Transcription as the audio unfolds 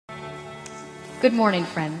Good morning,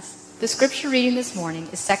 friends. The scripture reading this morning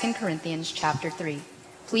is 2 Corinthians chapter 3.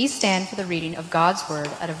 Please stand for the reading of God's word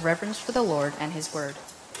out of reverence for the Lord and his word.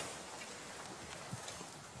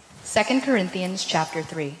 2 Corinthians chapter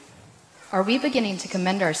 3. Are we beginning to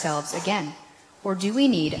commend ourselves again, or do we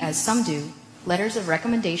need, as some do, letters of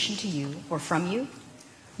recommendation to you or from you?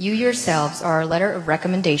 You yourselves are our letter of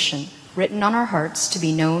recommendation, written on our hearts to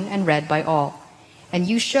be known and read by all. And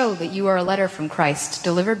you show that you are a letter from Christ,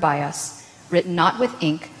 delivered by us, written not with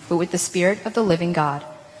ink, but with the Spirit of the living God,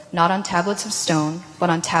 not on tablets of stone, but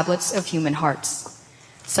on tablets of human hearts.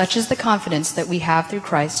 Such is the confidence that we have through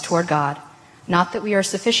Christ toward God, not that we are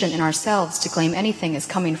sufficient in ourselves to claim anything as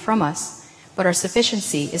coming from us, but our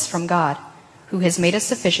sufficiency is from God, who has made us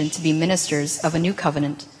sufficient to be ministers of a new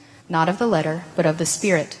covenant, not of the letter, but of the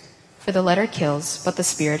Spirit. For the letter kills, but the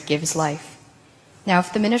Spirit gives life. Now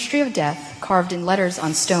if the ministry of death, carved in letters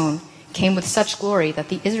on stone, came with such glory that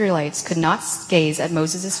the Israelites could not gaze at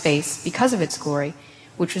Moses' face because of its glory,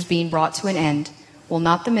 which was being brought to an end, will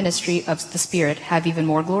not the ministry of the Spirit have even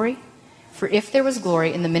more glory? For if there was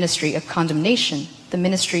glory in the ministry of condemnation, the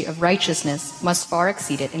ministry of righteousness must far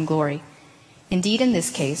exceed it in glory. Indeed, in this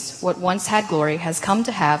case, what once had glory has come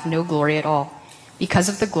to have no glory at all, because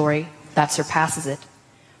of the glory that surpasses it.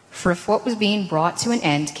 For if what was being brought to an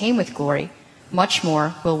end came with glory, much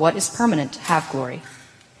more will what is permanent have glory.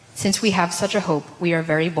 Since we have such a hope, we are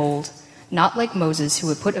very bold, not like Moses, who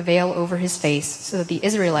would put a veil over his face so that the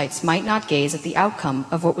Israelites might not gaze at the outcome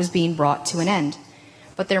of what was being brought to an end.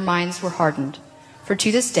 But their minds were hardened. For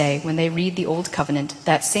to this day, when they read the Old Covenant,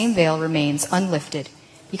 that same veil remains unlifted,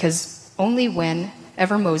 because only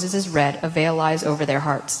whenever Moses is read, a veil lies over their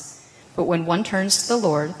hearts. But when one turns to the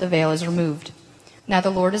Lord, the veil is removed. Now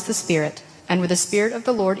the Lord is the Spirit, and where the Spirit of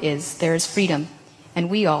the Lord is, there is freedom. And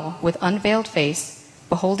we all, with unveiled face,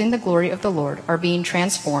 beholding the glory of the Lord, are being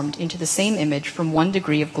transformed into the same image from one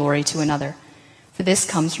degree of glory to another. For this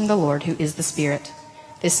comes from the Lord, who is the Spirit.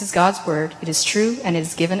 This is God's word. It is true, and it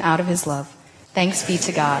is given out of his love. Thanks be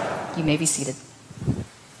to God. You may be seated.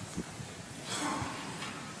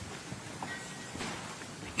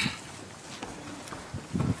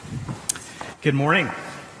 Good morning.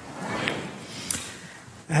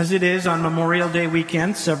 As it is on Memorial Day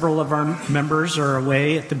weekend, several of our members are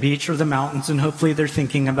away at the beach or the mountains, and hopefully they're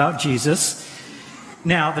thinking about Jesus.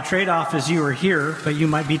 Now, the trade-off is you are here, but you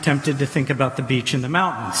might be tempted to think about the beach and the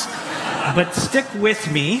mountains. But stick with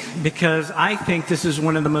me, because I think this is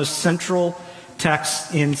one of the most central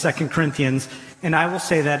texts in 2 Corinthians, and I will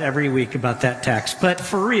say that every week about that text. But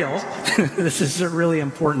for real, this is a really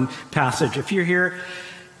important passage. If you're here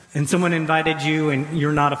and someone invited you and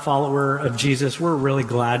you're not a follower of Jesus, we're really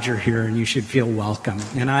glad you're here and you should feel welcome.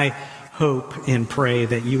 And I hope and pray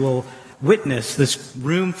that you will witness this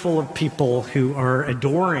room full of people who are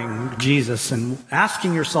adoring Jesus and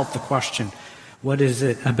asking yourself the question, what is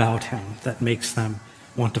it about him that makes them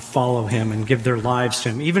want to follow him and give their lives to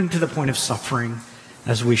him, even to the point of suffering,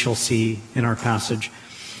 as we shall see in our passage.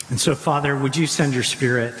 And so, Father, would you send your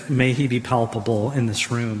Spirit? May he be palpable in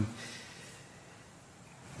this room.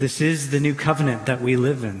 This is the new covenant that we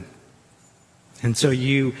live in. And so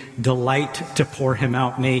you delight to pour him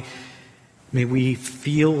out. May we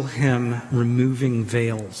feel him removing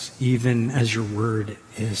veils, even as your word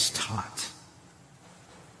is taught.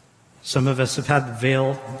 Some of us have had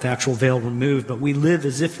the actual veil removed, but we live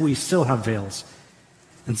as if we still have veils.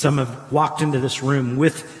 And some have walked into this room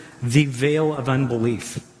with the veil of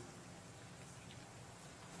unbelief.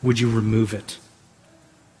 Would you remove it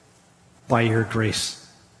by your grace?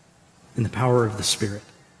 In the power of the Spirit.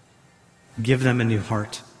 Give them a new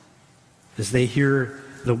heart. As they hear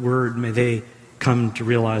the word, may they come to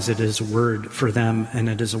realize it is a word for them and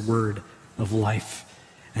it is a word of life,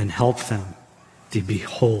 and help them to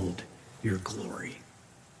behold your glory.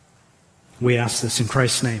 We ask this in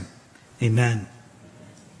Christ's name. Amen.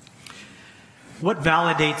 What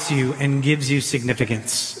validates you and gives you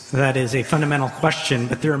significance? That is a fundamental question,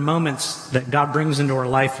 but there are moments that God brings into our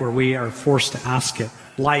life where we are forced to ask it.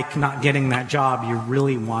 Like not getting that job you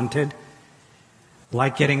really wanted,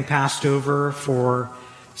 like getting passed over for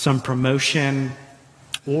some promotion,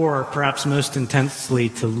 or perhaps most intensely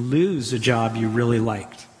to lose a job you really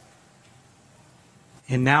liked.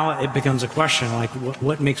 And now it becomes a question, like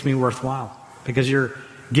what makes me worthwhile? Because your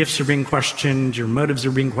gifts are being questioned, your motives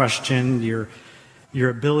are being questioned, your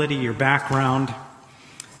ability, your background.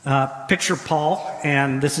 Picture Paul,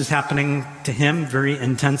 and this is happening to him very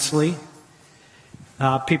intensely.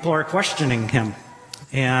 People are questioning him,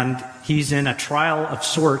 and he's in a trial of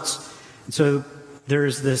sorts. And so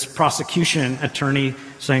there's this prosecution attorney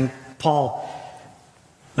saying, Paul,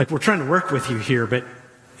 like, we're trying to work with you here, but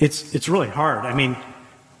it's really hard. I mean,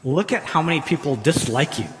 look at how many people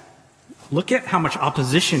dislike you. Look at how much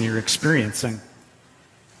opposition you're experiencing.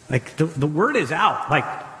 Like, the word is out. Like,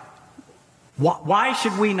 why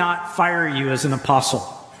should we not fire you as an apostle?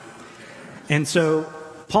 And so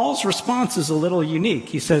Paul's response is a little unique.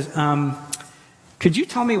 He says, could you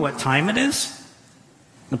tell me what time it is?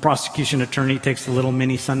 The prosecution attorney takes the little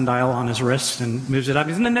mini sundial on his wrist and moves it up.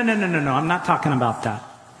 He says, no, I'm not talking about that,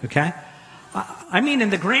 okay? I mean, in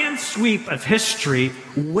the grand sweep of history,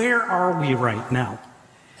 where are we right now?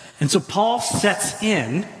 And so Paul sets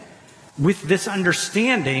in with this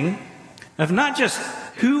understanding of not just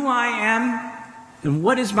who I am and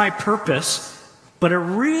what is my purpose, but a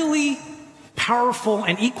really powerful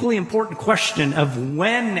and equally important question of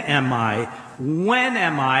when am I? When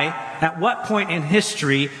am I? At what point in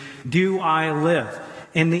history do I live?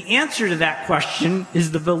 And the answer to that question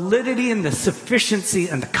is the validity and the sufficiency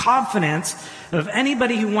and the confidence of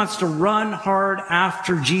anybody who wants to run hard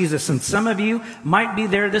after Jesus. And some of you might be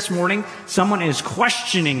there this morning. Someone is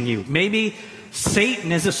questioning you. Maybe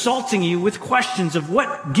Satan is assaulting you with questions of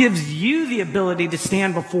what gives you the ability to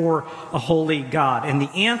stand before a holy God. And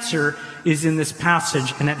the answer is in this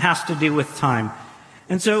passage, and it has to do with time.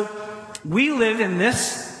 And so we live in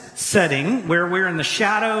this setting where we're in the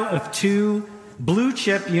shadow of two blue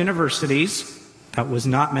chip universities. That was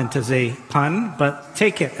not meant as a pun, but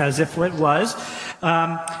take it as if it was.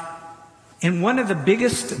 And one of the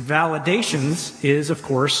biggest validations is, of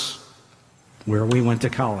course, where we went to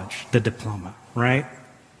college, the diploma, right?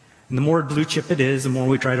 And the more blue chip it is, the more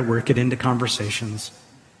we try to work it into conversations.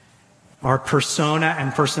 Our persona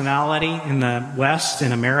and personality in the West,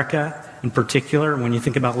 in America in particular, when you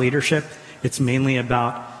think about leadership, it's mainly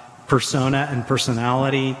about persona and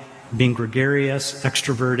personality, being gregarious,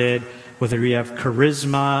 extroverted, whether you have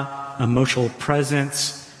charisma, emotional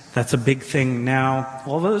presence. That's a big thing now.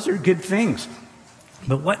 All those are good things.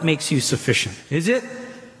 But what makes you sufficient? Is it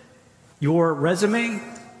your resume,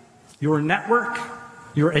 your network,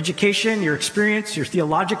 your education, your experience, your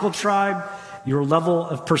theological tribe, your level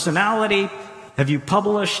of personality? Have you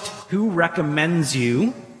published? Who recommends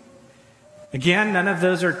you? Again, none of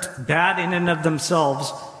those are bad in and of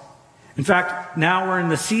themselves. In fact, now we're in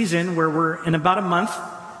the season where we're in about a month,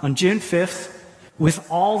 on June 5th,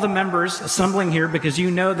 with all the members assembling here, because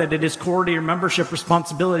you know that it is core to your membership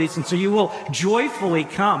responsibilities. And so you will joyfully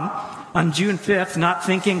come on June 5th, not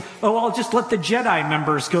thinking, oh, I'll just let the Jedi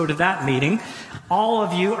members go to that meeting. All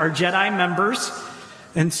of you are Jedi members.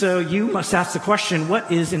 And so you must ask the question,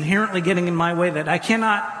 what is inherently getting in my way that I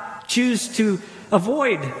cannot choose to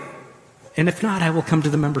avoid? And if not, I will come to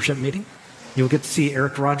the membership meeting. You'll get to see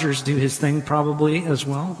Eric Rogers do his thing probably as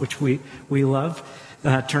well, which we love,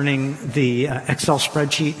 turning the Excel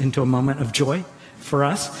spreadsheet into a moment of joy for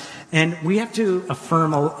us. And we have to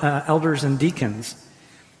affirm elders and deacons.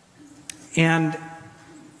 And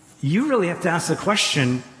you really have to ask the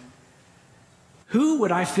question, who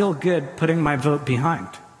would I feel good putting my vote behind?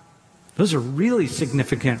 Those are really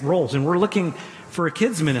significant roles. And we're looking for a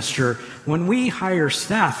kids minister. When we hire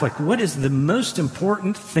staff, like, what is the most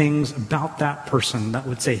important things about that person that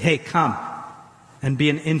would say, hey, come and be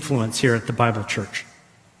an influence here at the Bible Church?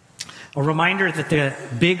 A reminder that the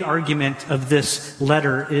big argument of this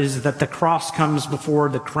letter is that the cross comes before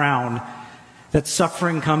the crown, that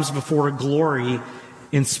suffering comes before glory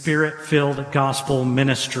in spirit-filled gospel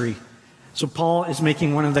ministry. So Paul is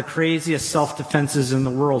making one of the craziest self-defenses in the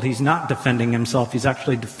world. He's not defending himself. He's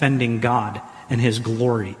actually defending God and his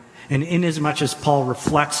glory. And inasmuch as Paul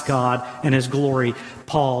reflects God and his glory,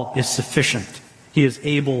 Paul is sufficient. He is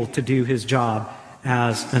able to do his job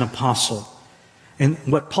as an apostle. And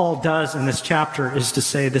what Paul does in this chapter is to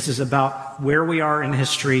say this is about where we are in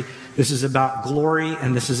history, this is about glory,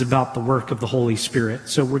 and this is about the work of the Holy Spirit.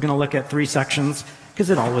 So we're going to look at three sections, because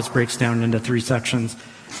it always breaks down into three sections.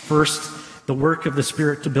 First, the work of the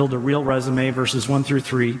Spirit to build a real resume, verses 1 through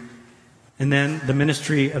 3. And then the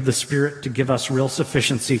ministry of the Spirit to give us real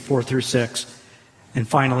sufficiency, 4 through 6. And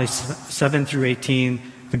finally, 7 through 18,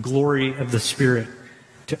 the glory of the Spirit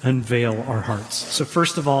to unveil our hearts. So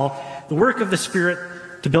first of all, the work of the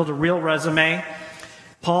Spirit to build a real resume.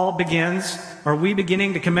 Paul begins, are we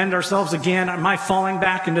beginning to commend ourselves again? Am I falling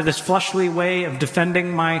back into this fleshly way of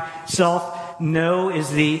defending myself? No is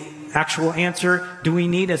the actual answer. Do we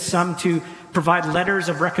need as some to provide letters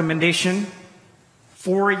of recommendation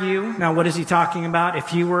for you? Now, what is he talking about?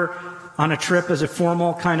 If you were on a trip as a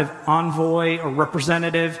formal kind of envoy or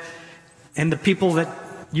representative, and the people that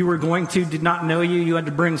you were going to did not know you, you had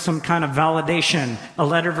to bring some kind of validation, a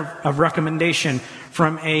letter of recommendation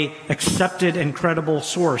from a accepted and credible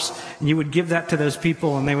source. And you would give that to those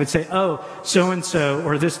people, and they would say, oh, so-and-so,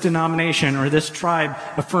 or this denomination, or this tribe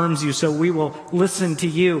affirms you, so we will listen to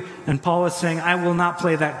you. And Paul is saying, I will not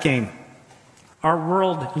play that game. Our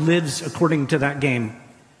world lives according to that game.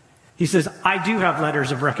 He says, I do have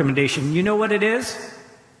letters of recommendation. You know what it is?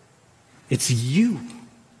 It's you.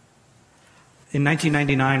 In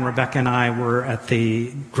 1999, Rebecca and I were at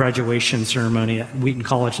the graduation ceremony at Wheaton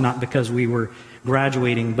College, not because we were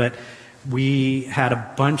graduating, but we had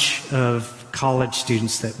a bunch of college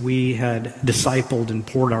students that we had discipled and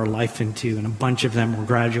poured our life into, and a bunch of them were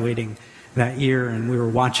graduating that year, and we were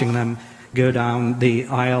watching them go down the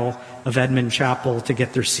aisle of Edmund Chapel to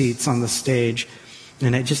get their seats on the stage,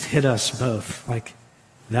 and it just hit us both, like,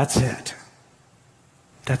 that's it.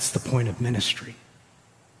 That's the point of ministry.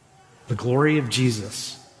 The glory of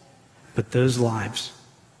Jesus, but those lives,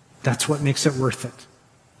 that's what makes it worth it.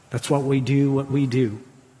 That's what we do.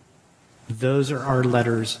 Those are our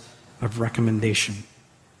letters of recommendation.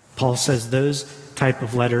 Paul says those type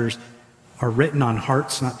of letters are written on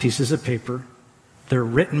hearts, not pieces of paper. They're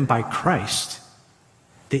written by Christ.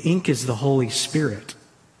 The ink is the Holy Spirit.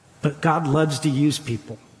 But God loves to use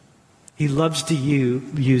people. He loves to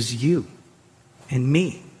use you and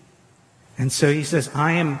me. And so he says,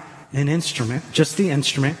 I am an instrument, just the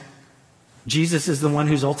instrument. Jesus is the one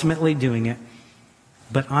who's ultimately doing it,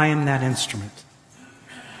 but I am that instrument.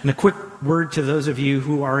 And a quick word to those of you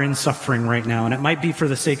who are in suffering right now, and it might be for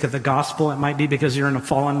the sake of the gospel, it might be because you're in a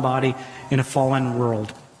fallen body, in a fallen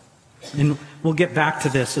world. And we'll get back to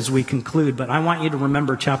this as we conclude, but I want you to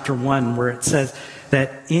remember chapter 1 where it says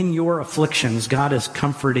that in your afflictions, God is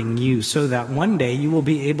comforting you so that one day you will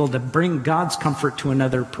be able to bring God's comfort to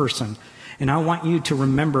another person. And I want you to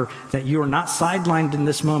remember that you are not sidelined in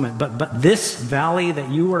this moment, but this valley that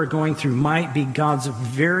you are going through might be God's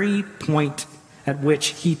very point at which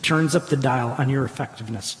he turns up the dial on your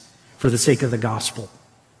effectiveness for the sake of the gospel.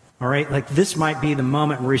 All right, like this might be the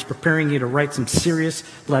moment where he's preparing you to write some serious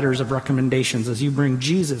letters of recommendations as you bring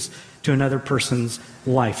Jesus to another person's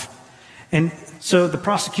life. And so the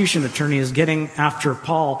prosecution attorney is getting after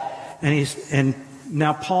Paul, and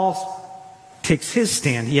now Paul takes his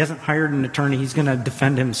stand. He hasn't hired an attorney. He's going to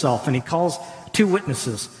defend himself. And he calls two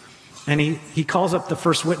witnesses. And he calls up the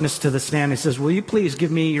first witness to the stand. He says, will you please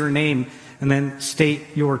give me your name and then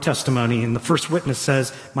state your testimony? And the first witness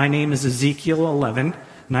says, my name is Ezekiel 11,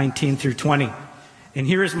 19 through 20. And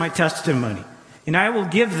here is my testimony. And I will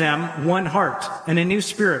give them one heart and a new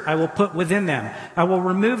spirit I will put within them. I will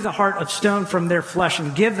remove the heart of stone from their flesh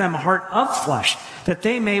and give them a heart of flesh, that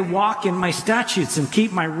they may walk in my statutes and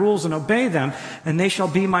keep my rules and obey them. And they shall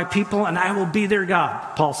be my people and I will be their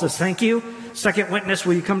God. Paul says, thank you. Second witness,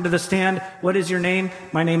 will you come to the stand? What is your name?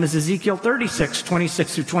 My name is Ezekiel 36,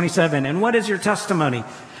 26 through 27. And what is your testimony?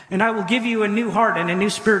 And I will give you a new heart and a new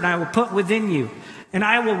spirit and I will put within you. And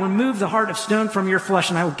I will remove the heart of stone from your flesh,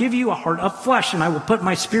 and I will give you a heart of flesh, and I will put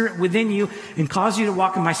my spirit within you and cause you to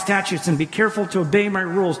walk in my statutes and be careful to obey my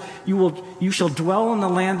rules. You shall dwell in the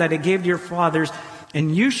land that I gave to your fathers,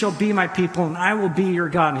 and you shall be my people, and I will be your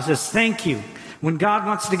God. And he says, thank you. When God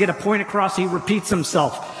wants to get a point across, he repeats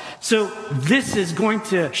himself. So this is going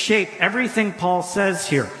to shape everything Paul says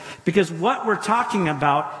here, because what we're talking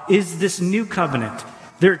about is this new covenant.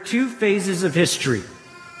 There are two phases of history.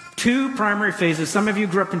 Two primary phases. Some of you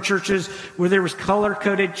grew up in churches where there was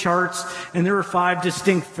color-coded charts and there were 5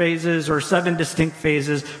 distinct phases or 7 distinct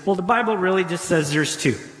phases. Well, the Bible really just says there's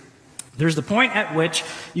 2. There's the point at which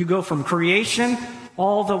you go from creation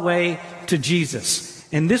all the way to Jesus.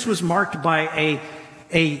 And this was marked by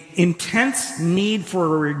a intense need for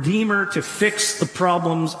a redeemer to fix the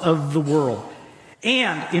problems of the world.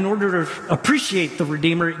 And in order to appreciate the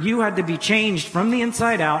Redeemer, you had to be changed from the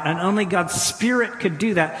inside out, and only God's Spirit could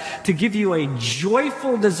do that, to give you a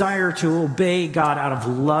joyful desire to obey God out of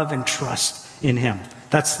love and trust in him.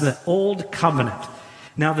 That's the old covenant.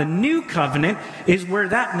 Now the new covenant is where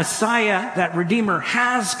that Messiah, that Redeemer,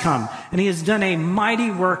 has come, and he has done a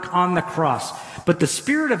mighty work on the cross. But the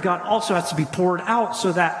Spirit of God also has to be poured out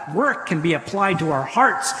so that work can be applied to our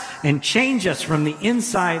hearts and change us from the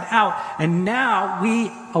inside out. And now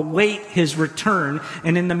we await his return.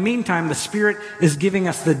 And in the meantime, the Spirit is giving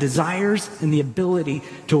us the desires and the ability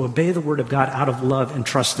to obey the Word of God out of love and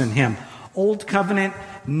trust in him. Old covenant,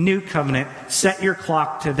 new covenant. Set your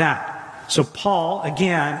clock to that. So Paul,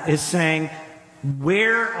 again, is saying,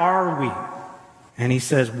 where are we? And he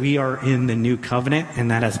says, we are in the new covenant,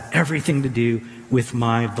 and that has everything to do with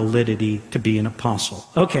my validity to be an apostle.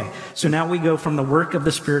 Okay, so now we go from the work of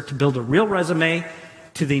the Spirit to build a real resume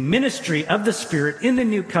to the ministry of the Spirit in the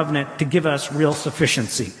new covenant to give us real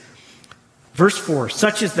sufficiency. Verse 4,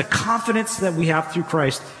 such is the confidence that we have through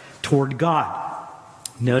Christ toward God.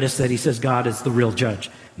 Notice that he says God is the real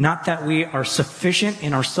judge. Not that we are sufficient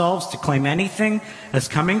in ourselves to claim anything as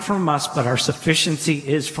coming from us, but our sufficiency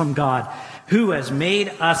is from God, who has made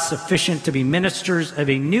us sufficient to be ministers of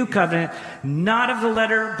a new covenant, not of the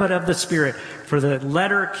letter, but of the Spirit. For the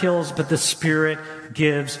letter kills, but the Spirit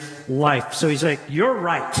gives life. So he's like, you're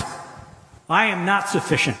right. I am not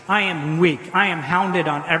sufficient. I am weak. I am hounded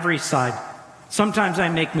on every side. Sometimes I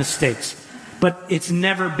make mistakes, but it's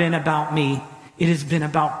never been about me. It has been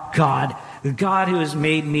about God, the God who has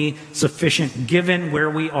made me sufficient given where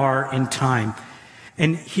we are in time.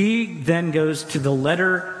 And he then goes to the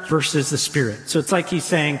letter versus the Spirit. So it's like he's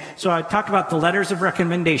saying, so I talk about the letters of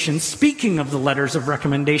recommendation. Speaking of the letters of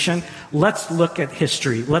recommendation, let's look at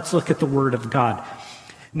history. Let's look at the Word of God.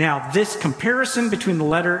 Now, this comparison between the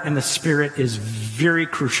letter and the Spirit is very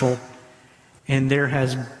crucial. And there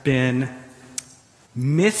has been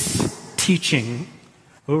misteaching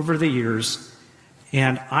over the years.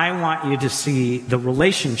 And I want you to see the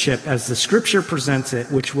relationship as the Scripture presents it,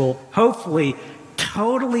 which will hopefully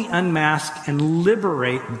totally unmask and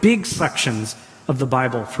liberate big sections of the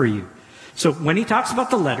Bible for you. So when he talks about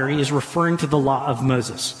the letter, he is referring to the law of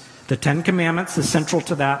Moses. The Ten Commandments is central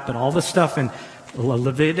to that, but all the stuff in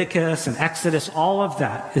Leviticus and Exodus, all of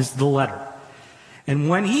that is the letter. And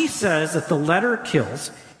when he says that the letter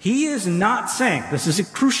kills, he is not saying, this is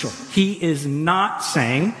crucial, he is not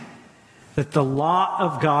saying that the law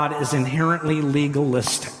of God is inherently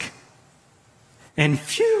legalistic. And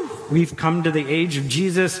phew, we've come to the age of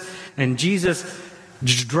Jesus, and Jesus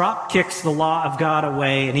drop kicks the law of God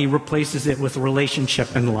away, and he replaces it with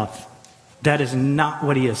relationship and love. That is not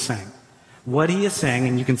what he is saying. What he is saying,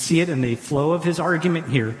 and you can see it in the flow of his argument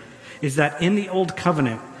here, is that in the Old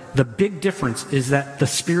Covenant, the big difference is that the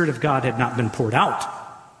Spirit of God had not been poured out.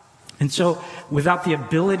 And so, without the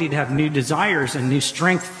ability to have new desires and new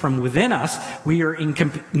strength from within us,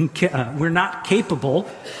 we're not capable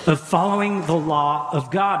of following the law of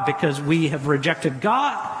God because we have rejected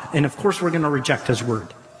God, and of course we're going to reject his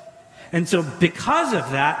word. And so because of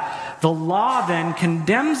that, the law then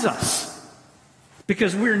condemns us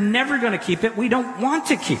because we're never going to keep it. We don't want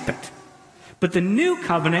to keep it. But the new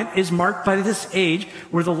covenant is marked by this age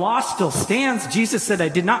where the law still stands. Jesus said, I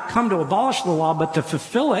did not come to abolish the law, but to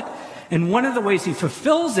fulfill it. And one of the ways he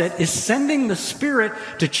fulfills it is sending the Spirit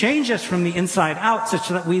to change us from the inside out such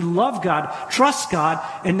that we love God, trust God,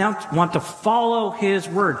 and now want to follow his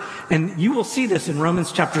word. And you will see this in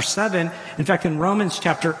Romans chapter 7. In fact, in Romans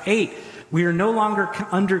chapter 8, we are no longer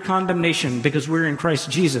under condemnation because we're in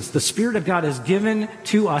Christ Jesus. The Spirit of God is given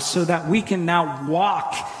to us so that we can now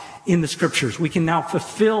walk in the Scriptures. We can now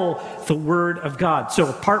fulfill the Word of God. So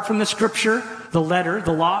apart from the Scripture, the letter,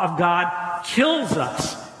 the law of God kills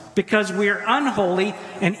us because we are unholy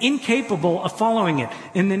and incapable of following it.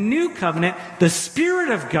 In the new covenant, the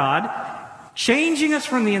Spirit of God, changing us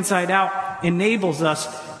from the inside out, enables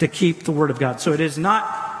us to keep the Word of God. So it is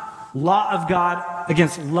not law of God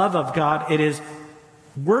against love of God. It is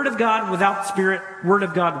Word of God without Spirit, Word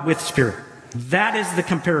of God with Spirit. That is the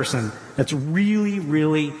comparison that's really,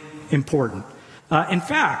 really important. In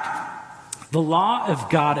fact, the law of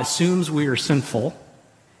God assumes we are sinful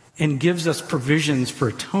and gives us provisions for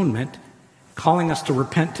atonement, calling us to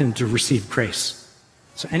repent and to receive grace.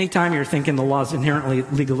 So anytime you're thinking the law is inherently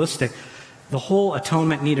legalistic, the whole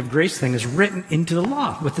atonement need of grace thing is written into the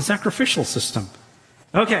law with the sacrificial system.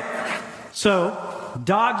 Okay, so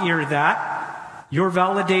dog-ear that. Your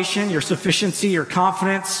validation, your sufficiency, your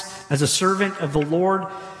confidence as a servant of the Lord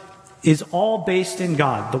is all based in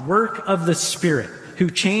God, the work of the Spirit, who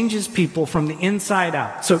changes people from the inside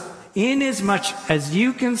out. So inasmuch as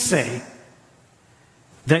you can say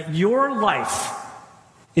that your life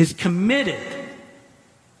is committed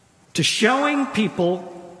to showing people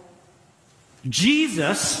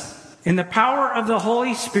Jesus in the power of the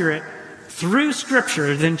Holy Spirit through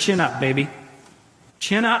Scripture, then chin up, baby.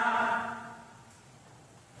 Chin up.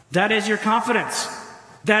 That is your confidence.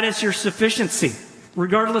 That is your sufficiency,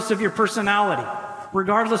 regardless of your personality,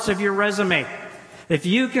 regardless of your resume. If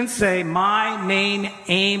you can say, my main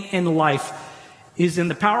aim in life is in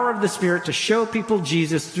the power of the Spirit to show people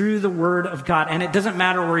Jesus through the Word of God, and it doesn't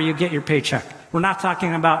matter where you get your paycheck. We're not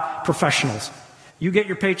talking about professionals. You get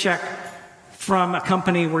your paycheck from a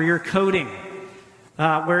company where you're coding,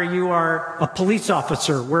 where you are a police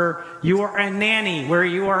officer, where you are a nanny, where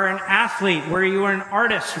you are an athlete, where you are an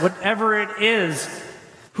artist, whatever it is.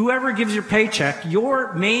 Whoever gives your paycheck,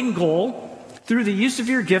 your main goal through the use of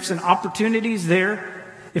your gifts and opportunities there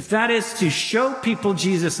if that is to show people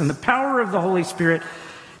Jesus and the power of the Holy Spirit,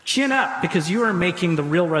 chin up, because you are making the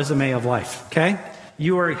real resume of life, okay?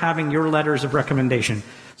 You are having your letters of recommendation.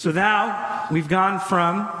 So now we've gone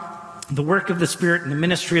from the work of the Spirit and the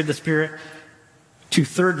ministry of the Spirit to,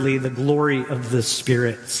 thirdly, the glory of the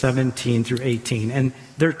Spirit, 17 through 18. And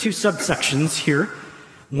there are two subsections here.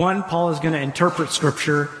 One, Paul is going to interpret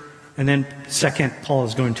Scripture, and then second, Paul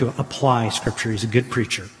is going to apply Scripture. He's a good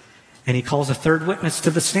preacher. And he calls a third witness to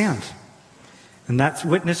the stand. And that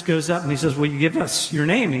witness goes up and he says, will you give us your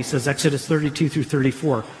name? And he says, Exodus 32 through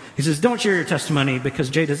 34. He says, don't share your testimony, because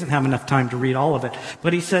Jay doesn't have enough time to read all of it.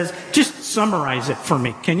 But he says, just summarize it for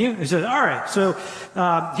me, can you? He says, all right, so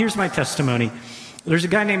here's my testimony. There's a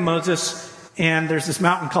guy named Moses, and there's this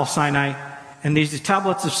mountain called Sinai, and these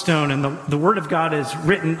tablets of stone, and the word of God is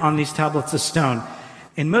written on these tablets of stone.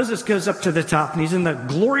 And Moses goes up to the top, and he's in the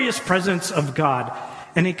glorious presence of God.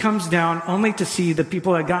 And he comes down only to see the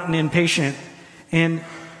people that had gotten impatient, and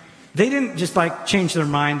they didn't just change their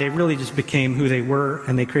mind. They really just became who they were,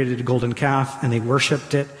 and they created a golden calf, and they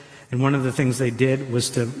worshiped it. And one of the things they did was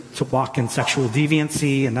to walk in sexual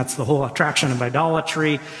deviancy, and that's the whole attraction of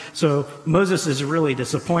idolatry. So Moses is really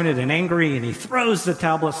disappointed and angry, and he throws the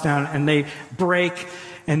tablets down, and they break.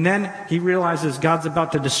 And then he realizes God's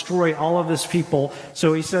about to destroy all of his people.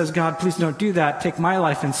 So he says, God, please don't do that. Take my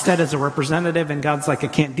life instead as a representative. And God's like, I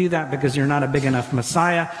can't do that because you're not a big enough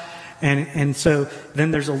Messiah. And so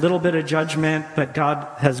then there's a little bit of judgment, but God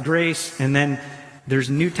has grace. And then there's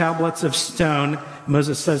new tablets of stone.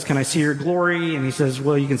 Moses says, can I see your glory? And he says,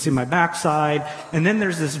 well, you can see my backside. And then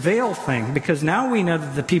there's this veil thing, because now we know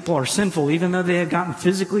that the people are sinful. Even though they had gotten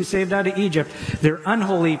physically saved out of Egypt, they're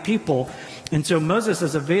unholy people. And so Moses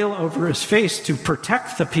has a veil over his face to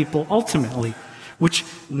protect the people ultimately, which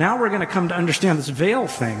now we're going to come to understand this veil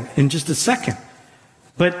thing in just a second.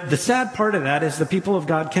 But the sad part of that is the people of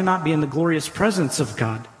God cannot be in the glorious presence of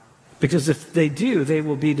God, because if they do, they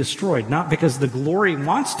will be destroyed. Not because the glory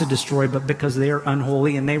wants to destroy, but because they are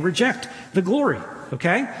unholy and they reject the glory.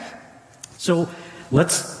 Okay? So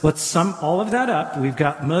let's sum all of that up. We've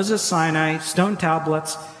got Moses, Sinai, stone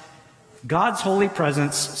tablets, God's holy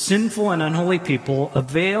presence, sinful and unholy people, a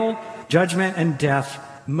veil, judgment, and death,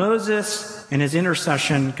 Moses and his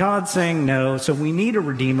intercession, God saying no. So we need a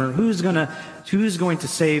redeemer. Who's going to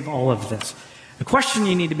save all of this? The question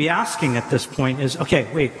you need to be asking at this point is, okay,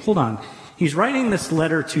 wait, hold on. He's writing this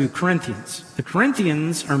letter to Corinthians. The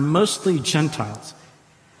Corinthians are mostly Gentiles.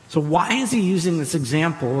 So why is he using this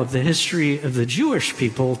example of the history of the Jewish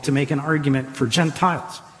people to make an argument for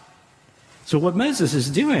Gentiles? So what Moses is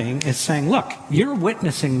doing is saying, look, you're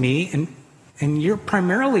witnessing me, and you're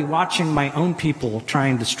primarily watching my own people try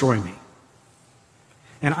and destroy me.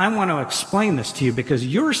 And I want to explain this to you because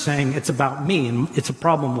you're saying it's about me and it's a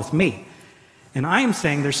problem with me. And I am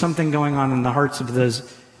saying there's something going on in the hearts of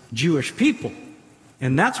those Jewish people.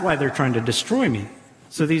 And that's why they're trying to destroy me.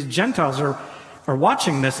 So these Gentiles are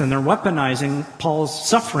watching this, and they're weaponizing Paul's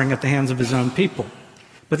suffering at the hands of his own people.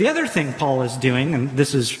 But the other thing Paul is doing, and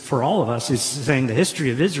this is for all of us, is saying the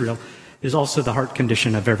history of Israel is also the heart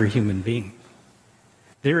condition of every human being.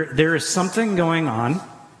 There is something going on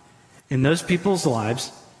in those people's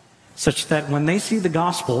lives such that when they see the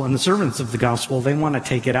gospel and the servants of the gospel, they want to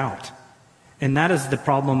take it out. And that is the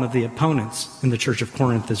problem of the opponents in the church of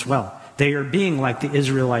Corinth as well. They are being like the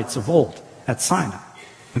Israelites of old at Sinai.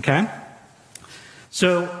 Okay?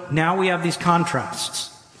 So now we have these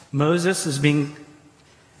contrasts. Moses is being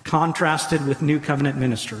contrasted with new covenant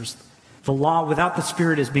ministers. The law without the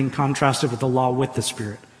Spirit is being contrasted with the law with the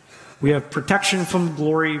Spirit. We have protection from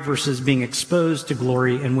glory versus being exposed to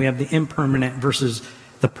glory, and we have the impermanent versus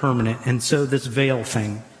the permanent. And so this veil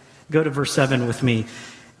thing. Go to verse 7 with me.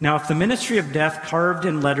 Now, if the ministry of death carved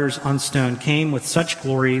in letters on stone came with such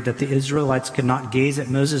glory that the Israelites could not gaze at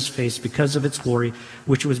Moses' face because of its glory,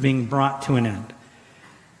 which was being brought to an end.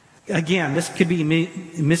 Again, this could be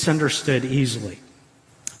misunderstood easily.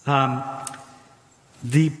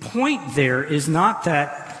 The point there is not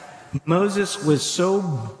that Moses was so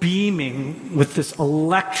beaming with this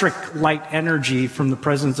electric light energy from the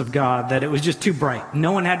presence of God that it was just too bright.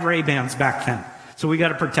 No one had Ray-Bans back then, so we got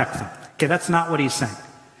to protect them. Okay, that's not what he's saying.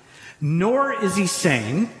 Nor is he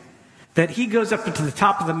saying that he goes up to the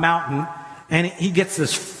top of the mountain and he gets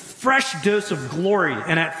this fresh dose of glory.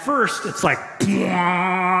 And at first it's like,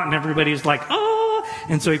 and everybody's like, oh.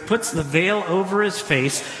 And so he puts the veil over his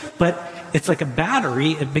face, but it's like a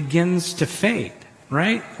battery. It begins to fade,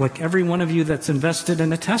 right? Like every one of you that's invested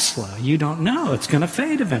in a Tesla, you don't know. It's going to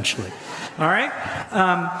fade eventually. All right?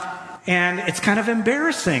 And it's kind of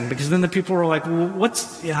embarrassing because then the people are like, well,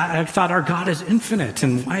 I thought our God is infinite,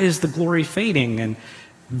 and why is the glory fading? And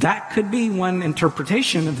That could be one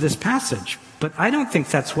interpretation of this passage, but I don't think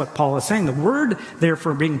that's what Paul is saying. The word,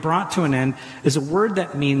 therefore, being brought to an end is a word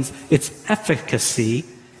that means its efficacy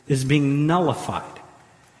is being nullified.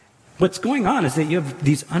 What's going on is that you have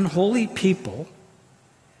these unholy people,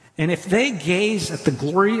 and if they gaze at the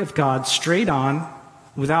glory of God straight on,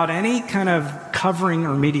 without any kind of covering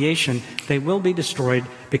or mediation, they will be destroyed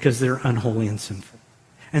because they're unholy and sinful.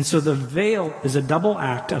 And so the veil is a double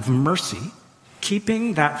act of mercy,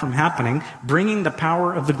 keeping that from happening, bringing the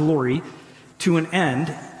power of the glory to an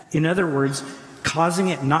end. In other words, causing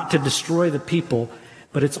it not to destroy the people,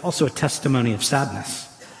 but it's also a testimony of sadness.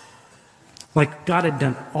 Like God had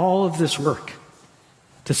done all of this work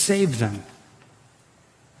to save them,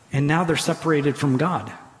 and now they're separated from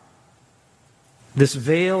God. This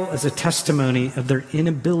veil is a testimony of their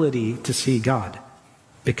inability to see God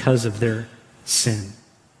because of their sin.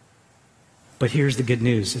 But here's the good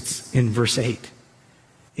news. It's in verse 8.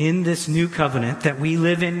 In this new covenant that we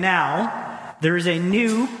live in now, there is a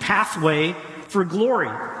new pathway for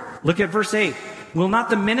glory. Look at verse 8. Will not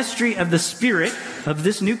the ministry of the Spirit of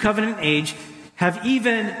this new covenant age have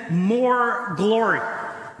even more glory?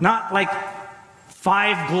 Not like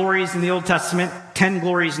 5 glories in the Old Testament, 10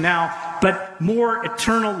 glories now, but more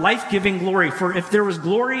eternal, life-giving glory. For if there was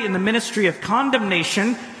glory in the ministry of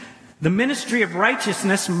condemnation, the ministry of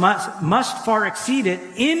righteousness must far exceed it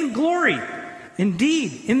in glory.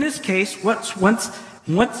 Indeed, in this case, what once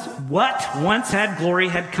had glory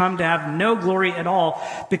had come to have no glory at all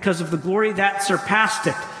because of the glory that surpassed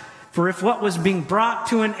it. For if what was being brought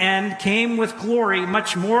to an end came with glory,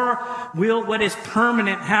 much more will what is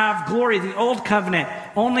permanent have glory. The old covenant,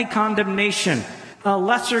 only condemnation, a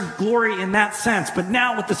lesser glory in that sense. But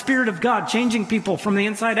now with the Spirit of God changing people from the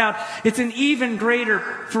inside out, it's an even greater,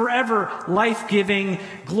 forever, life-giving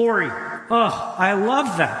glory. Oh, I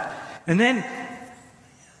love that. And then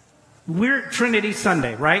we're Trinity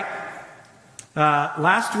Sunday, right?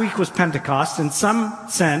 Last week was Pentecost. In some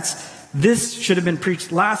sense, this should have been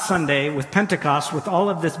preached last Sunday with Pentecost, with all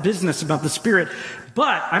of this business about the Spirit.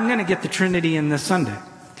 But I'm going to get the Trinity in this Sunday,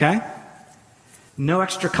 okay? No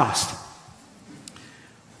extra cost.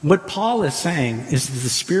 What Paul is saying is that the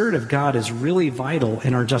Spirit of God is really vital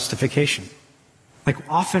in our justification. Like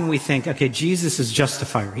often we think, okay, Jesus is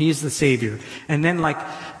justifier. He is the Savior. And then like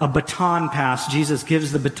a baton pass, Jesus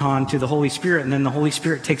gives the baton to the Holy Spirit, and then the Holy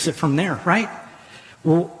Spirit takes it from there, right?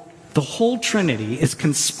 Well, the whole Trinity is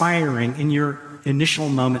conspiring in your initial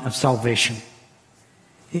moment of salvation.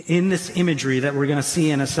 In this imagery that we're going to see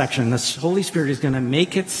in a section, the Holy Spirit is going to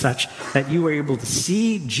make it such that you are able to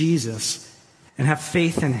see Jesus and have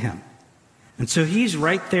faith in him. And so he's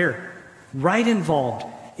right there, right involved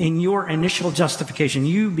in your initial justification,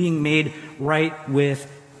 you being made right with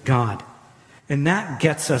God. And that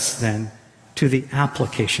gets us then to the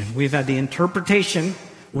application. We've had the interpretation.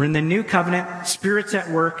 We're in the new covenant. Spirit's at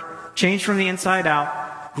work. Changed from the inside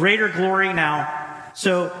out. Greater glory now.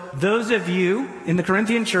 So those of you in the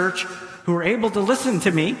Corinthian church who are able to listen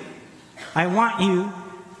to me, I want you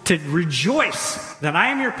to rejoice that I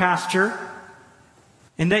am your pastor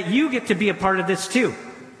and that you get to be a part of this too.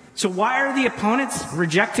 So why are the opponents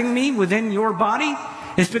rejecting me within your body?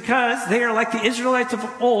 It's because they are like the Israelites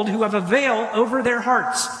of old who have a veil over their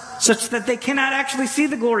hearts, such that they cannot actually see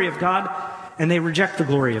the glory of God, and they reject the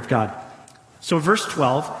glory of God. So verse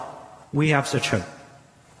 12, we have such hope.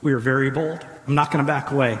 We are very bold. I'm not going to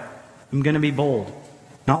back away. I'm going to be bold.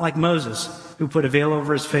 Not like Moses, who put a veil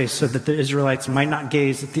over his face so that the Israelites might not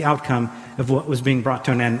gaze at the outcome of what was being brought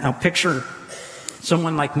to an end. Now picture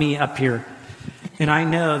someone like me up here, and I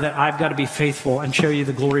know that I've got to be faithful and show you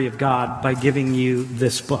the glory of God by giving you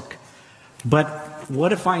this book. But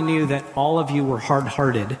what if I knew that all of you were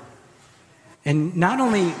hard-hearted, and not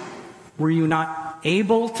only were you not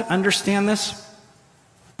able to understand this,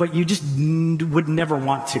 but you just would never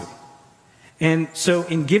want to. And so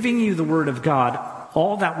in giving you the word of God,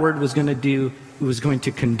 all that word was going to do was going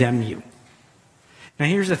to condemn you. Now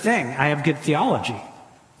here's the thing. I have good theology.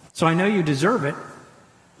 So I know you deserve it,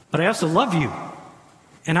 but I also love you.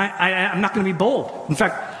 And I'm not going to be bold. In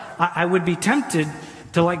fact, I would be tempted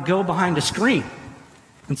to like go behind a screen.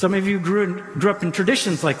 And some of you grew up in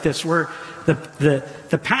traditions like this where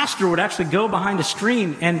the pastor would actually go behind a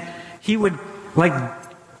screen and he would like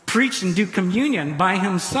preach and do communion by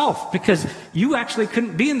himself because you actually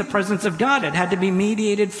couldn't be in the presence of God. It had to be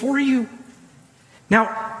mediated for you.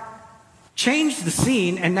 Now, change the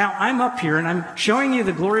scene, and now I'm up here and I'm showing you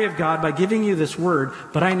the glory of God by giving you this word,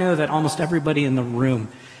 but I know that almost everybody in the room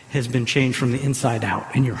has been changed from the inside out,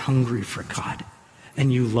 and you're hungry for God,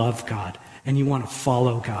 and you love God, and you want to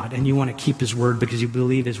follow God, and you want to keep his word because you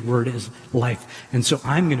believe his word is life. And so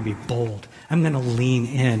I'm going to be bold. I'm going to lean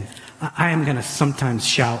in. I am going to sometimes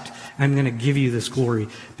shout. I'm going to give you this glory,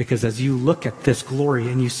 because as you look at this glory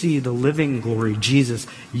and you see the living glory, Jesus,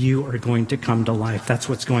 you are going to come to life. That's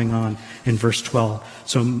what's going on in verse 12.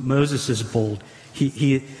 So Moses is bold.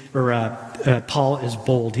 Paul is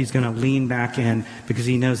bold. He's going to lean back in because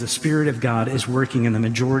he knows the Spirit of God is working in the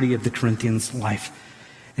majority of the Corinthians' life.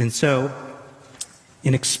 And so,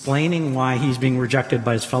 in explaining why he's being rejected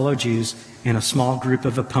by his fellow Jews and a small group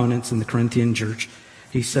of opponents in the Corinthian church,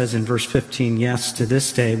 he says in verse 15, yes, to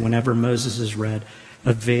this day, whenever Moses is read,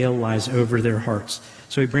 a veil lies over their hearts.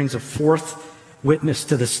 So he brings a fourth witness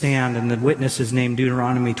to the stand, and the witness is named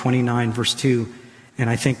Deuteronomy 29, verse 2. And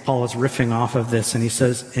I think Paul is riffing off of this, and he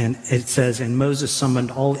says, and it says, and Moses summoned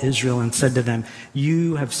all Israel and said to them,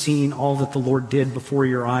 you have seen all that the Lord did before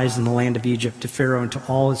your eyes in the land of Egypt, to Pharaoh and to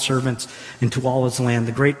all his servants and to all his land,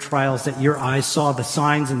 the great trials that your eyes saw, the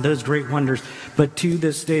signs and those great wonders. But to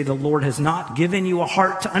this day the Lord has not given you a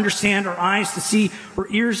heart to understand, or eyes to see, or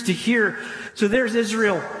ears to hear. So there's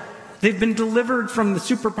Israel. They've been delivered from the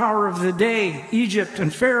superpower of the day, Egypt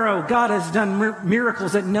and Pharaoh. God has done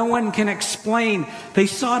miracles that no one can explain. They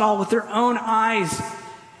saw it all with their own eyes.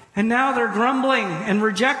 And now they're grumbling and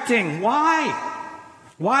rejecting. Why?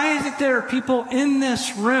 Why is it there are people in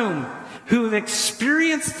this room who have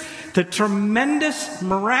experienced the tremendous,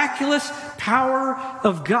 miraculous power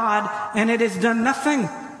of God, and it has done nothing?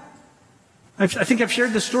 I think I've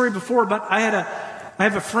shared this story before, but I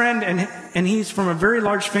have a friend, and he's from a very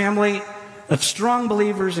large family of strong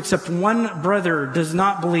believers, except one brother does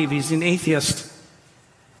not believe. He's an atheist.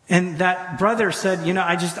 And that brother said,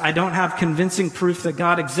 I don't have convincing proof that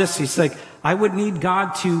God exists. He's like, I would need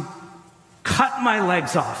God to cut my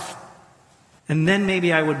legs off, and then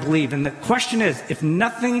maybe I would believe. And the question is, if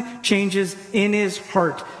nothing changes in his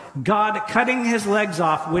heart, God cutting his legs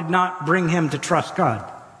off would not bring him to trust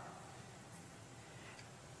God.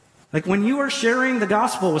 Like when you are sharing the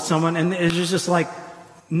gospel with someone and it's just like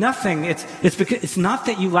nothing, it's because it's not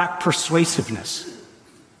that you lack persuasiveness.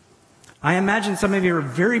 I imagine some of you are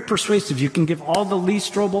very persuasive. You can give all the Lee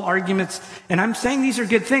Strobel arguments, and I'm saying these are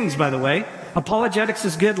good things, by the way. Apologetics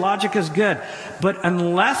is good, logic is good. But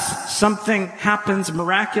unless something happens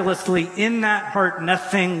miraculously in that heart,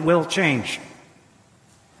 nothing will change.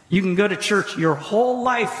 You can go to church your whole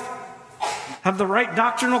life, have the right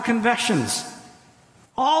doctrinal confessions,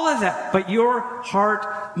 all of that, but your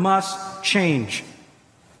heart must change.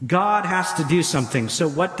 God has to do something. So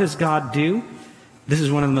what does God do? This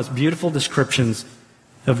is one of the most beautiful descriptions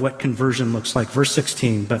of what conversion looks like. Verse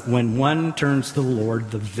 16, but when one turns to the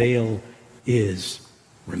Lord, the veil is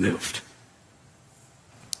removed.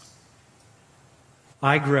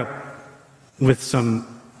 I grew up with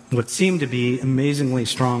some what seemed to be amazingly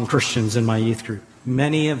strong Christians in my youth group.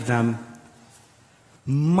 Many of them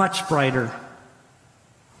much brighter,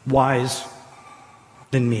 wise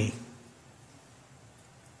than me.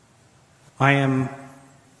 I am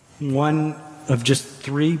one of just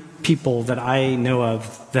 3 people that I know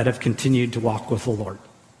of that have continued to walk with the Lord.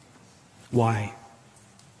 Why?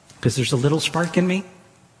 Because there's a little spark in me,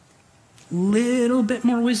 little bit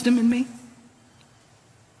more wisdom in me.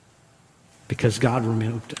 Because God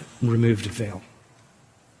removed a veil.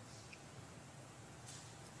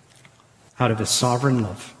 Out of his sovereign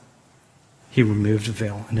love, he removed a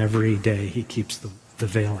veil, and every day he keeps the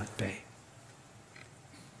veil at bay.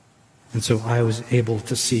 And so I was able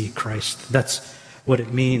to see Christ. That's what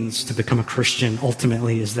it means to become a Christian,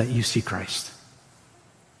 ultimately, is that you see Christ.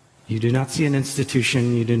 You do not see an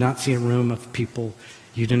institution. You do not see a room of people.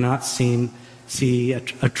 You do not see a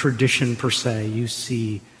tradition per se. You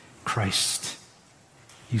see Christ.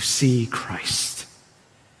 You see Christ.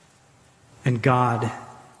 And God,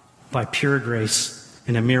 by pure grace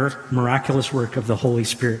and a miraculous work of the Holy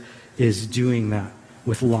Spirit, is doing that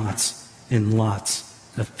with lots and lots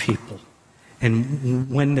of people. And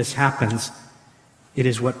when this happens, it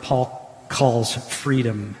is what Paul calls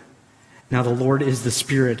freedom. Now the Lord is the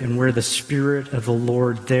Spirit, and where the Spirit of the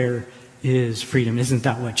Lord, there is freedom. Isn't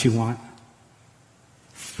that what you want?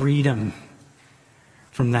 Freedom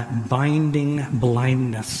from that binding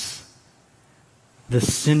blindness, the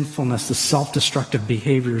sinfulness, the self-destructive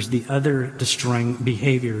behaviors, the other destroying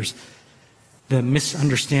behaviors, the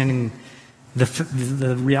misunderstanding,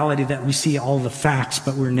 the reality that we see all the facts,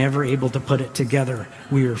 but we're never able to put it together.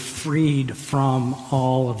 We are freed from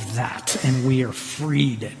all of that, and we are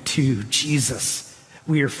freed to Jesus.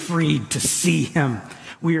 We are freed to see him.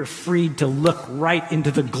 We are freed to look right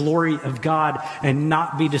into the glory of God and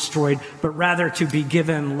not be destroyed, but rather to be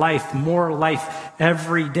given life, more life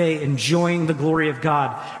every day, enjoying the glory of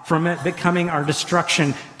God, from it becoming our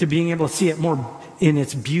destruction to being able to see it more in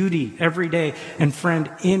its beauty every day. And friend,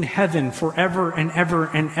 in heaven forever and ever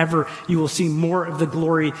and ever, you will see more of the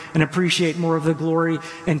glory and appreciate more of the glory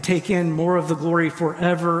and take in more of the glory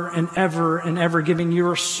forever and ever and ever, giving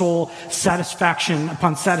your soul satisfaction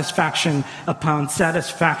upon satisfaction upon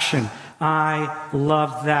satisfaction. I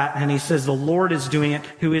love that. And he says the Lord is doing it,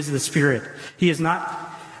 who is the Spirit. He is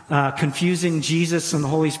not confusing Jesus and the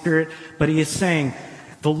Holy Spirit, but he is saying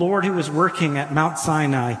the Lord who is working at Mount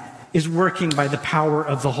Sinai is working by the power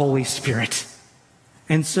of the Holy Spirit.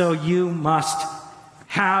 And so you must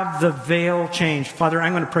have the veil changed. Father,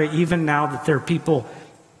 I'm going to pray even now that there are people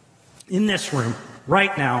in this room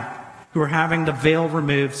right now who are having the veil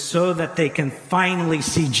removed so that they can finally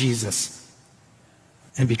see Jesus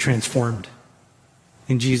and be transformed.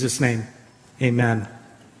 In Jesus' name, amen.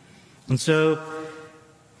 And so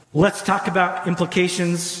let's talk about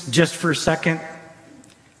implications just for a second.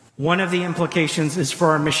 One of the implications is for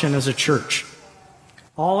our mission as a church.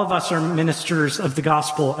 All of us are ministers of the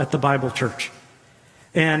gospel at the Bible Church.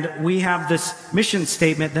 And we have this mission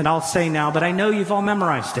statement that I'll say now, but I know you've all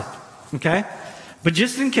memorized it, okay? But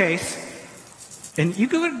just in case, and you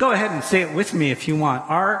can go ahead and say it with me if you want.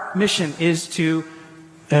 Our mission is to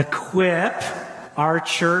equip our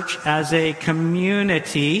church as a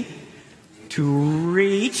community to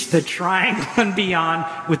reach the triangle and beyond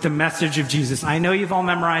with the message of Jesus. I know you've all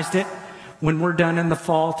memorized it. When we're done in the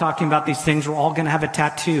fall talking about these things, we're all going to have a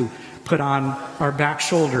tattoo put on our back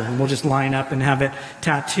shoulder, and we'll just line up and have it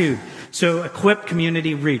tattooed. So equip,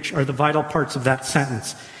 community, reach are the vital parts of that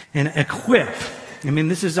sentence. And equip, I mean,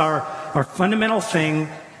 this is our fundamental thing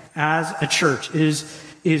as a church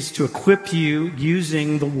is to equip you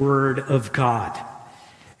using the Word of God.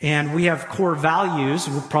 And we have core values.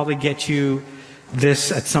 We'll probably get you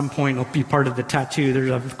this at some point. It'll be part of the tattoo. There's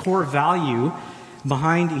a core value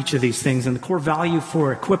behind each of these things. And the core value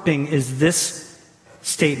for equipping is this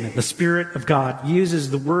statement. The Spirit of God uses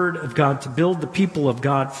the Word of God to build the people of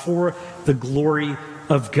God for the glory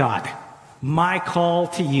of God. My call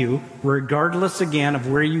to you, regardless again of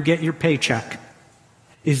where you get your paycheck,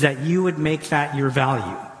 is that you would make that your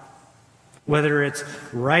value. Whether it's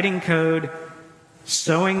writing code,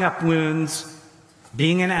 sewing up wounds,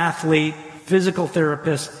 being an athlete, physical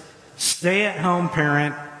therapist, stay-at-home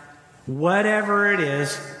parent, whatever it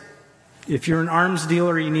is. If you're an arms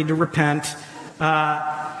dealer, you need to repent.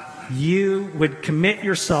 You would commit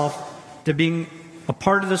yourself to being a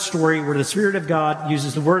part of the story where the Spirit of God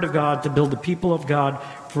uses the Word of God to build the people of God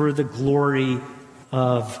for the glory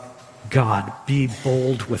of God. Be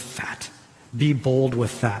bold with that. Be bold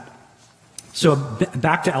with that. So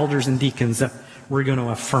back to elders and deacons that we're going to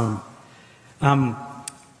affirm.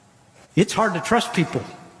 It's hard to trust people.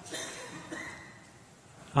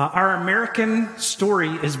 Our American story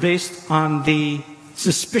is based on the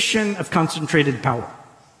suspicion of concentrated power.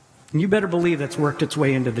 And you better believe that's worked its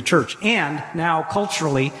way into the church. And now,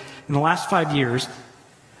 culturally, in the last 5 years,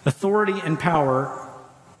 authority and power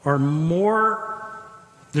are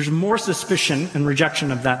there's more suspicion and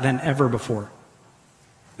rejection of that than ever before.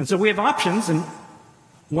 And so we have options, and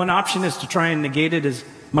one option is to try and negate it as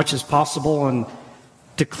much as possible and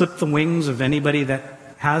to clip the wings of anybody that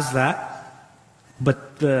has that.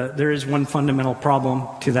 But there is one fundamental problem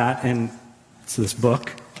to that, and it's this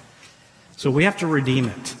book. So we have to redeem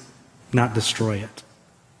it, not destroy it.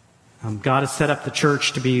 God has set up the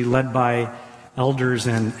church to be led by elders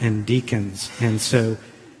and deacons. And so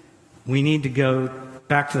we need to go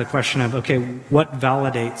back to the question of, okay, what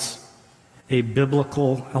validates a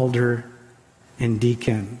biblical elder and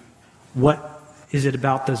deacon? What is it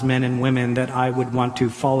about those men and women that I would want to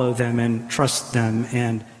follow them and trust them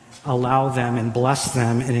and allow them and bless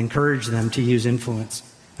them and encourage them to use influence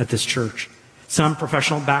at this church? Some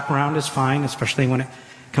professional background is fine, especially when it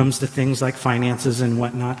comes to things like finances and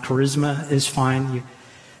whatnot. Charisma is fine.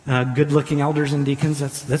 Good-looking elders and deacons,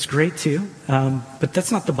 that's great too. But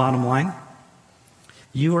that's not the bottom line.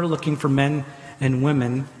 You are looking for men and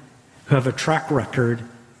women who have a track record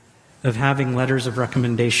of having letters of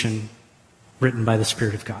recommendation written by the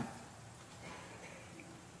Spirit of God.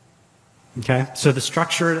 Okay? So the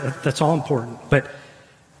structure, that's all important. But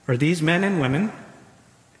are these men and women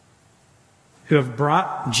who have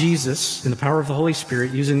brought Jesus in the power of the Holy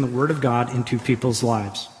Spirit using the Word of God into people's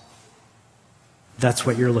lives? That's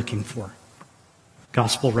what you're looking for.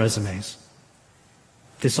 Gospel resumes.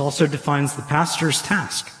 This also defines the pastor's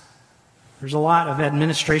task. There's a lot of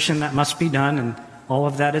administration that must be done and All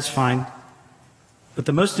of that is fine. But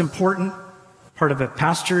the most important part of a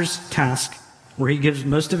pastor's task, where he gives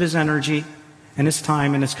most of his energy and his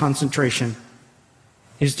time and his concentration,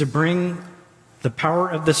 is to bring the power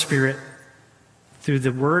of the Spirit through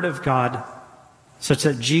the Word of God such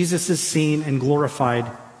that Jesus is seen and glorified,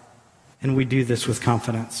 and we do this with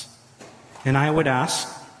confidence. And I would ask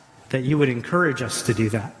that you would encourage us to do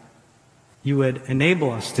that. You would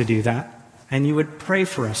enable us to do that, and you would pray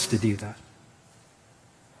for us to do that.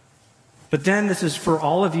 But then this is for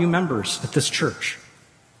all of you members at this church.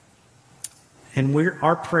 And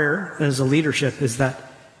our prayer as a leadership is that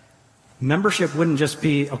membership wouldn't just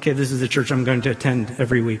be, okay, this is the church I'm going to attend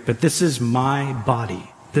every week, but this is my body.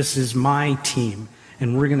 This is my team,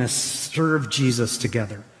 and we're going to serve Jesus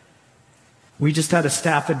together. We just had a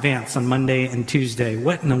staff advance on Monday and Tuesday.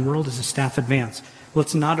 What in the world is a staff advance? Well,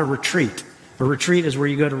 it's not a retreat. A retreat is where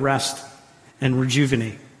you go to rest and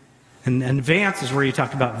rejuvenate. And advance is where you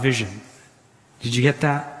talk about vision. Did you get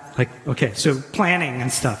that? Okay, so planning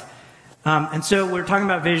and stuff. And so we're talking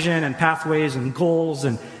about vision and pathways and goals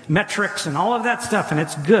and metrics and all of that stuff, and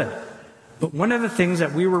it's good. But one of the things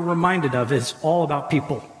that we were reminded of is all about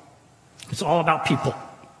people. It's all about people.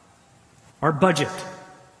 Our budget,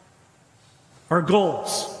 our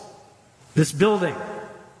goals, this building,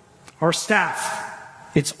 our staff.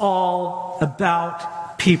 It's all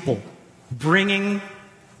about people. Bringing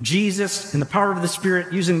Jesus and the power of the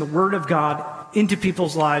Spirit, using the Word of God into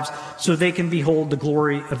people's lives so they can behold the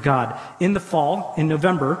glory of God. In the fall, in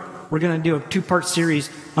November, we're going to do a 2-part series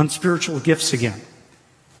on spiritual gifts again.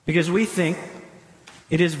 Because we think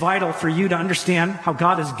it is vital for you to understand how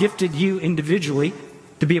God has gifted you individually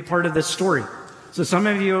to be a part of this story. So some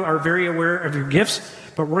of you are very aware of your gifts,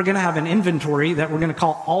 but we're going to have an inventory that we're going to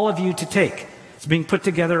call all of you to take. It's being put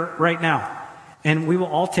together right now. And we will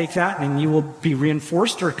all take that, and you will be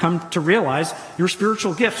reinforced or come to realize your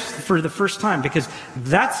spiritual gifts for the first time, because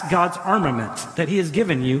that's God's armament that He has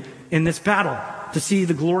given you in this battle to see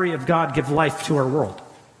the glory of God give life to our world.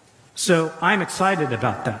 So I'm excited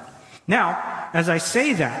about that. Now, as I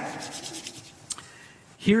say that,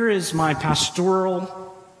 here is my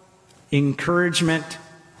pastoral encouragement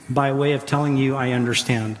by way of telling you I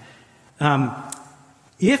understand.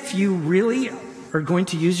 If you really are going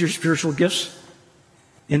to use your spiritual gifts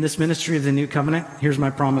in this ministry of the New Covenant, here's my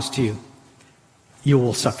promise to you. You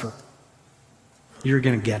will suffer. You're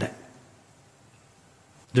going to get it.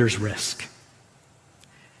 There's risk.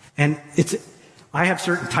 And I have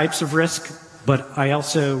certain types of risk, but I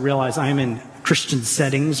also realize I'm in Christian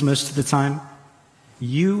settings most of the time.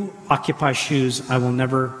 You occupy shoes I will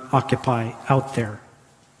never occupy out there.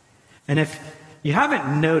 And if you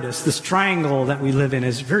haven't noticed, this triangle that we live in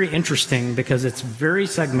is very interesting because it's very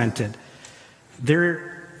segmented.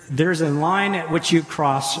 There's a line at which you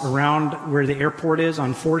cross around where the airport is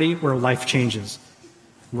on 40 where life changes.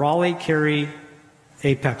 Raleigh, Cary,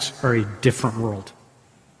 Apex are a different world.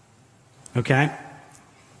 Okay?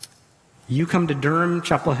 You come to Durham,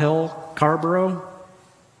 Chapel Hill, Scarborough,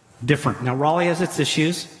 different. Now, Raleigh has its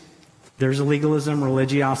issues. There's a legalism,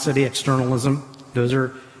 religiosity, externalism. Those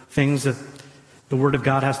are things that the Word of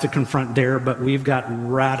God has to confront there, but we've got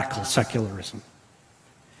radical secularism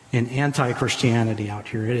and anti-Christianity out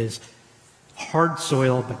here. It is hard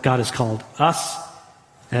soil, but God has called us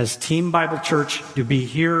as Team Bible Church to be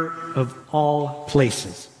here of all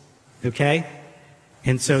places. Okay?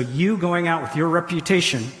 And so you going out with your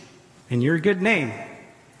reputation and your good name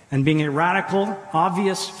and being a radical,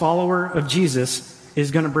 obvious follower of Jesus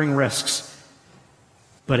is going to bring risks.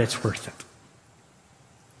 But it's worth it.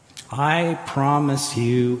 I promise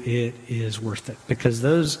you it is worth it. Because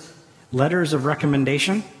those letters of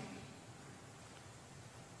recommendation,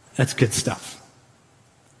 that's good stuff.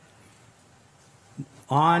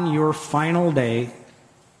 On your final day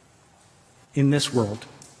in this world,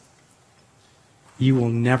 you will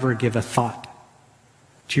never give a thought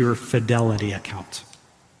to your fidelity account.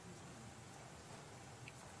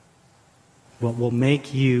 What will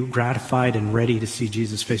make you gratified and ready to see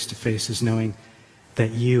Jesus face to face is knowing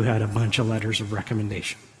that you had a bunch of letters of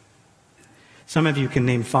recommendation. Some of you can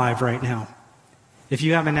name 5 right now. If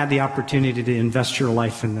you haven't had the opportunity to invest your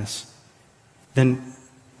life in this, then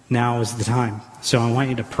now is the time. So I want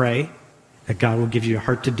you to pray that God will give you a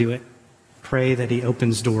heart to do it. Pray that He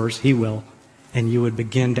opens doors. He will. And you would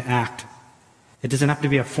begin to act. It doesn't have to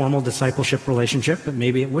be a formal discipleship relationship, but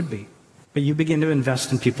maybe it would be. But you begin to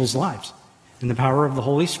invest in people's lives in the power of the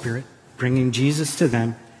Holy Spirit, bringing Jesus to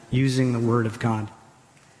them using the Word of God.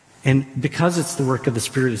 And because it's the work of the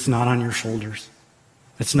Spirit, it's not on your shoulders.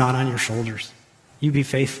 It's not on your shoulders. You be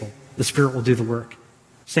faithful. The Spirit will do the work.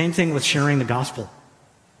 Same thing with sharing the gospel.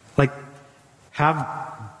 Have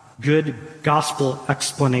good gospel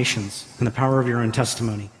explanations and the power of your own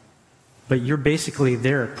testimony. But you're basically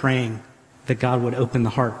there praying that God would open the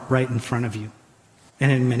heart right in front of you.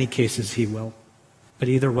 And in many cases, he will. But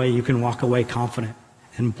either way, you can walk away confident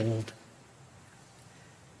and bold.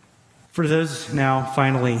 For those now,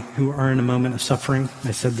 finally, who are in a moment of suffering, I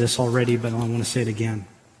said this already, but I want to say it again.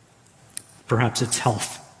 Perhaps it's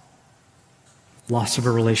health, loss of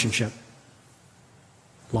a relationship,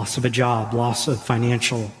 loss of a job, loss of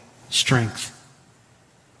financial strength.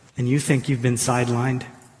 And you think you've been sidelined,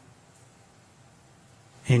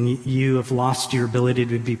 and you have lost your ability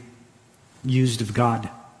to be used of God.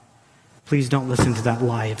 Please don't listen to that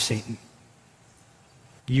lie of Satan.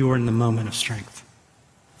 You are in the moment of strength.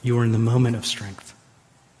 You are in the moment of strength.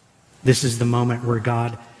 This is the moment where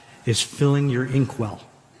God is filling your inkwell,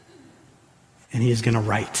 and he is going to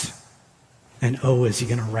write. And oh, is he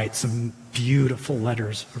going to write some beautiful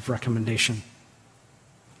letters of recommendation.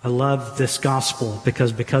 I love this gospel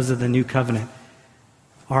because of the new covenant,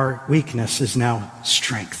 our weakness is now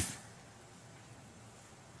strength.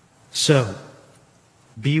 So,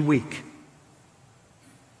 be weak,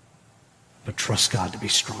 but trust God to be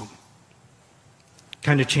strong.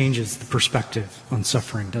 Kind of changes the perspective on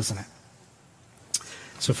suffering, doesn't it?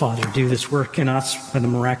 So, Father, do this work in us by the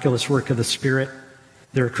miraculous work of the Spirit.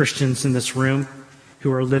 There are Christians in this room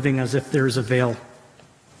who are living as if there is a veil,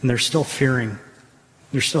 and they're still fearing.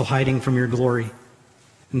 They're still hiding from your glory,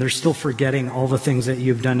 and they're still forgetting all the things that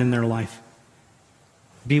you've done in their life.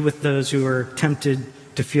 Be with those who are tempted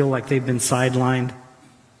to feel like they've been sidelined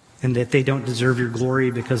and that they don't deserve your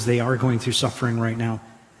glory because they are going through suffering right now.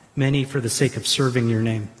 Many for the sake of serving your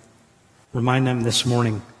name. Remind them this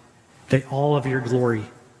morning that all of your glory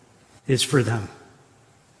is for them.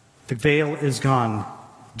 The veil is gone.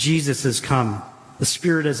 Jesus has come. The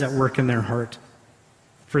Spirit is at work in their heart.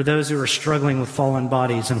 For those who are struggling with fallen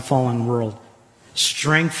bodies and a fallen world,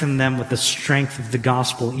 strengthen them with the strength of the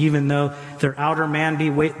gospel. Even though their outer man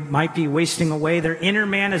might be wasting away, their inner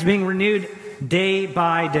man is being renewed day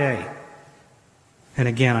by day. And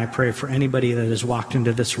again, I pray for anybody that has walked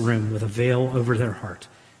into this room with a veil over their heart,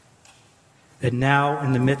 that now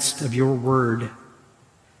in the midst of your word,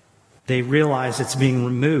 they realize it's being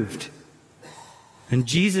removed. And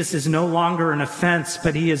Jesus is no longer an offense,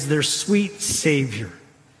 but he is their sweet Savior.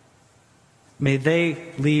 May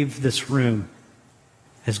they leave this room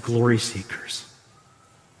as glory seekers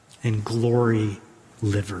and glory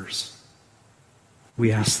livers.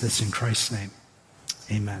 We ask this in Christ's name.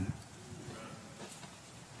 Amen.